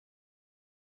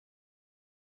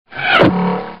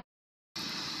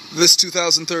This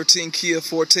 2013 Kia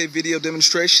Forte video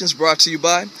demonstration is brought to you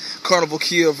by Carnival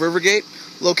KIA of Rivergate,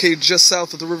 located just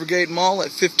south of the Rivergate Mall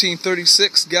at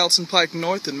 1536 Gallatin Pike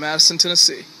North in Madison,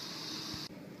 Tennessee.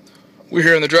 We're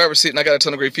here in the driver's seat and I got a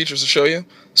ton of great features to show you,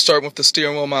 starting with the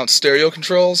steering wheel mount stereo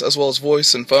controls as well as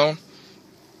voice and phone.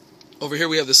 Over here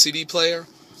we have the CD player,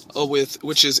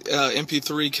 which is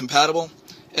MP3 compatible,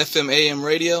 FM AM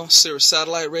radio, Sirius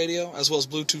satellite radio, as well as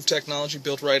Bluetooth technology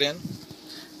built right in.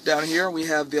 Down here we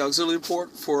have the auxiliary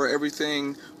port for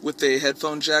everything with a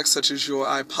headphone jack, such as your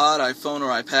iPod, iPhone, or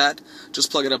iPad.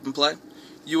 Just plug it up and play.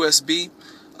 USB,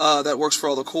 that works for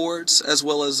all the cords, as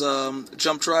well as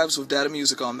jump drives with data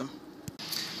music on them.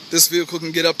 This vehicle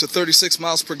can get up to 36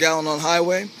 miles per gallon on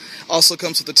highway. Also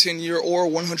comes with a 10-year or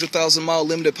 100,000-mile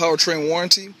limited powertrain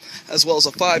warranty, as well as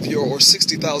a 5-year or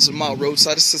 60,000-mile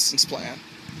roadside assistance plan.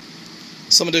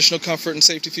 Some additional comfort and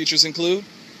safety features include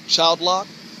child lock.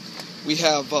 We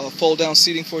have fold-down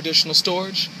seating for additional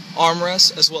storage,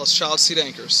 armrests, as well as child seat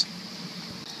anchors.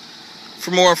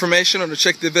 For more information or to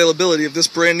check the availability of this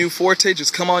brand new Forte,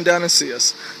 just come on down and see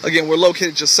us. Again, we're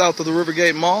located just south of the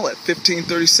Rivergate Mall at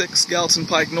 1536 Gallatin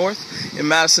Pike North in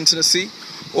Madison, Tennessee.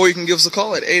 Or you can give us a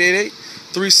call at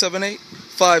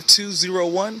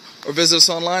 888-378-5201 or visit us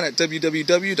online at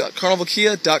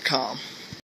www.carnivalkia.com.